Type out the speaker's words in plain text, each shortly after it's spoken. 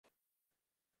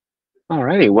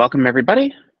Alrighty, welcome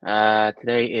everybody.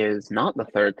 Today is not the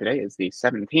 3rd, today is the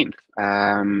 17th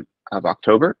of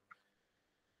October.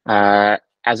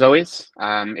 As always,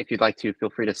 if you'd like to, feel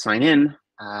free to sign in.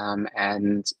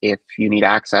 And if you need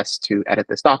access to edit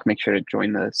this doc, make sure to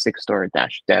join the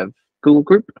Sigstore-dev Google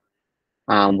group.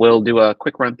 We'll do a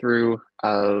quick run through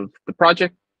of the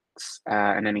projects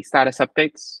and any status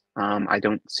updates. I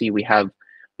don't see we have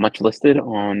much listed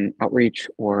on outreach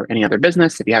or any other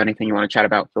business. If you have anything you want to chat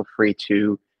about, feel free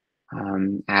to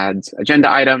add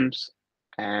agenda items.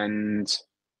 And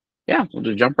yeah, we'll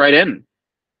just jump right in.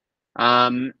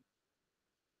 For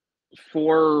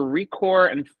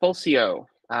Recore and Fulcio,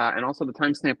 and also the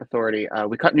Timestamp Authority,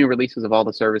 we cut new releases of all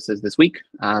the services this week.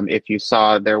 If you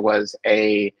saw, there was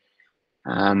a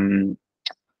major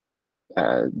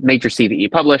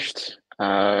CVE published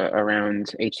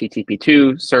around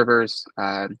HTTP2 servers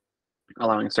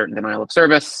allowing certain denial of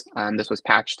service. This was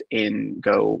patched in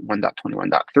Go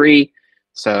 1.21.3.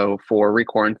 So for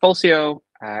Recore and Fulcio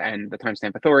and the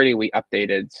Timestamp Authority, we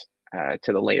updated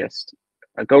to the latest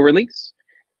Go release.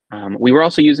 We were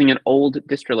also using an old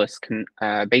distrolist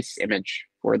base image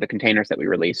for the containers that we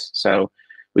release. So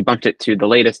we bumped it to the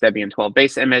latest Debian 12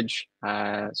 base image.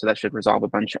 So that should resolve a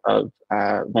bunch of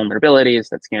vulnerabilities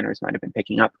that scanners might have been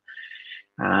picking up.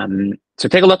 So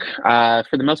take a look.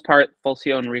 For the most part,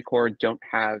 Fulcio and Recore don't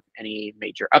have any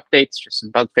major updates, just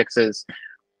some bug fixes.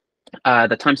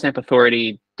 The Timestamp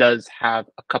Authority does have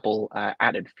a couple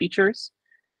added features.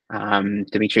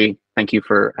 Dimitri, thank you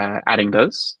for adding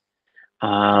those.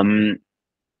 I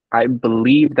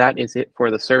believe that is it for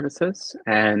the services,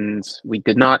 and we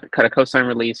did not cut a cosign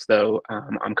release, though.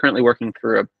 I'm currently working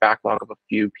through a backlog of a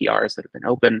few PRs that have been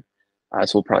open,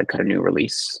 so we'll probably cut a new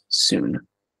release soon.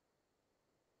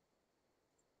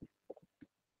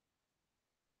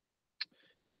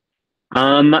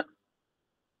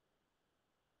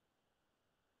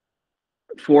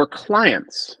 For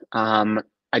clients,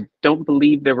 I don't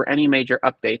believe there were any major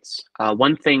updates.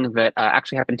 One thing that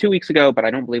actually happened 2 weeks ago, but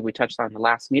I don't believe we touched on the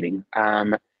last meeting,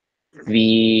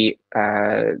 the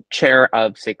chair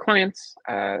of SIG clients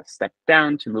stepped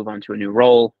down to move on to a new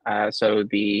role. So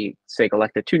the SIG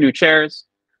elected 2 new chairs,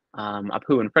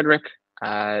 Apu and Frederick.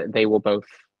 They will both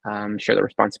share the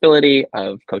responsibility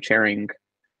of co-chairing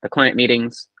the client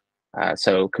meetings.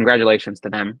 So congratulations to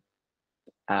them.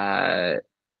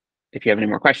 If you have any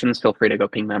more questions, feel free to go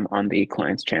ping them on the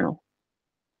client's channel.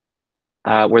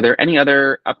 Were there any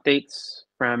other updates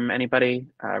from anybody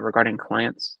regarding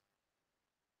clients?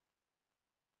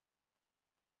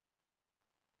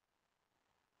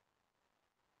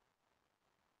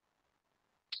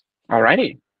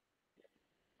 Alrighty.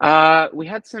 We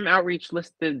had some outreach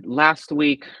listed last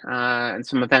week and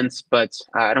some events, but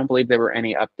I don't believe there were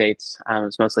any updates. I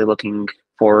was mostly looking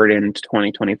forward into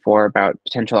 2024 about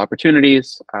potential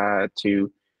opportunities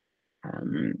to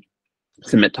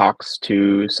submit talks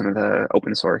to some of the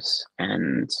open source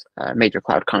and major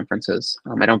cloud conferences.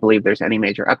 I don't believe there's any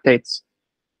major updates.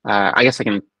 I guess I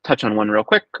can touch on one real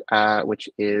quick, which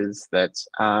is that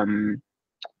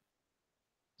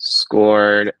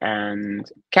Scored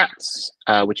and CATS,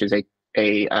 which is a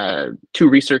 2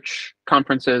 research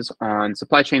conferences on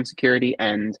supply chain security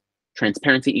and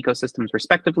transparency ecosystems,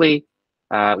 respectively,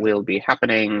 will be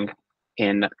happening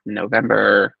in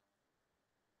November,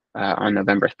 on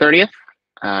November 30th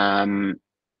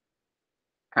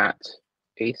at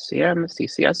ACM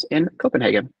CCS in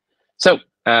Copenhagen. So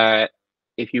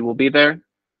if you will be there,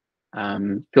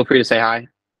 feel free to say hi.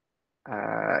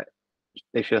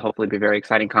 They should hopefully be very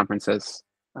exciting conferences,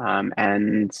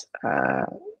 and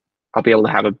I'll be able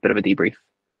to have a bit of a debrief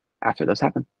after those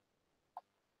happen.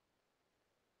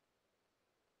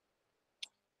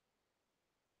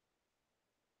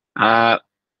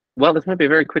 Well, this might be a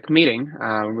very quick meeting.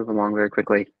 We'll move along very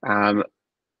quickly.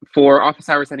 For office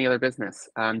hours, any other business?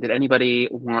 Did anybody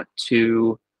want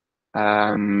to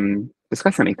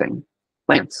discuss anything?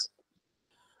 Lance?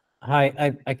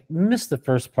 Hi, I missed the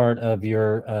first part of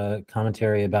your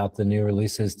commentary about the new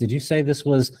releases. Did you say this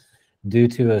was due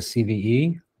to a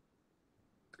CVE?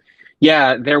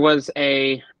 Yeah, there was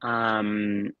a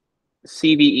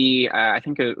CVE, I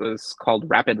think it was called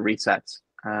Rapid Resets,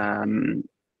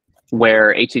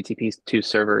 where HTTP2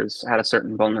 servers had a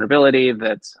certain vulnerability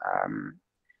that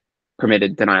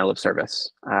permitted denial of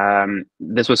service.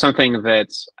 This was something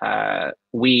that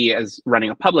we, as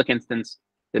running a public instance,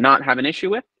 did not have an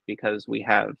issue with, because we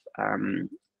have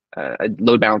a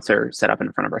load balancer set up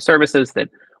in front of our services that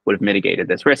would have mitigated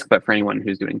this risk. But for anyone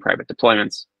who's doing private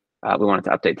deployments, we wanted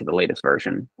to update to the latest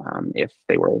version if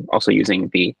they were also using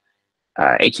the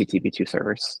HTTP2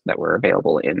 servers that were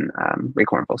available in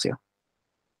Recore and Fulcio.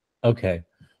 Okay,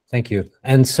 Thank you.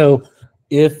 And so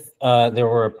if there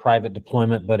were a private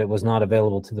deployment, but it was not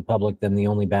available to the public, then the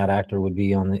only bad actor would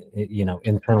be on the,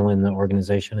 internal in the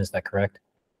organization. Is that correct?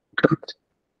 Correct.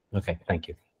 Okay, thank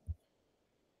you.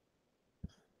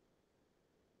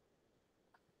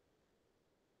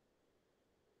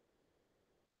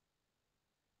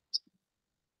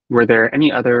 Were there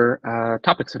any other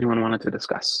topics anyone wanted to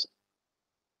discuss?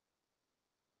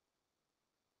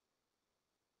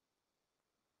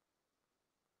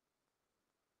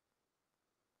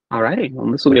 All righty, well,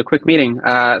 this will be a quick meeting.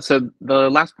 So the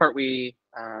last part, we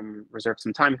reserved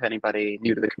some time if anybody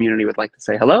new to the community would like to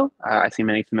say hello. I see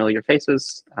many familiar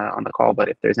faces on the call, but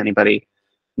if there's anybody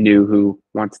new who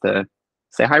wants to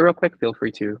say hi real quick, feel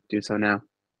free to do so now.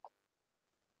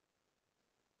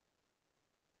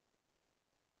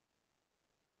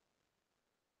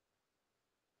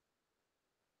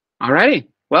 All righty,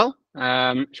 well,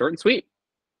 short and sweet.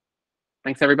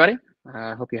 Thanks, everybody.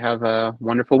 I hope you have a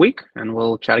wonderful week, and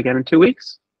we'll chat again in 2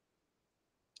 weeks.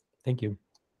 Thank you.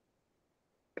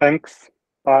 Thanks.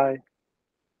 Bye.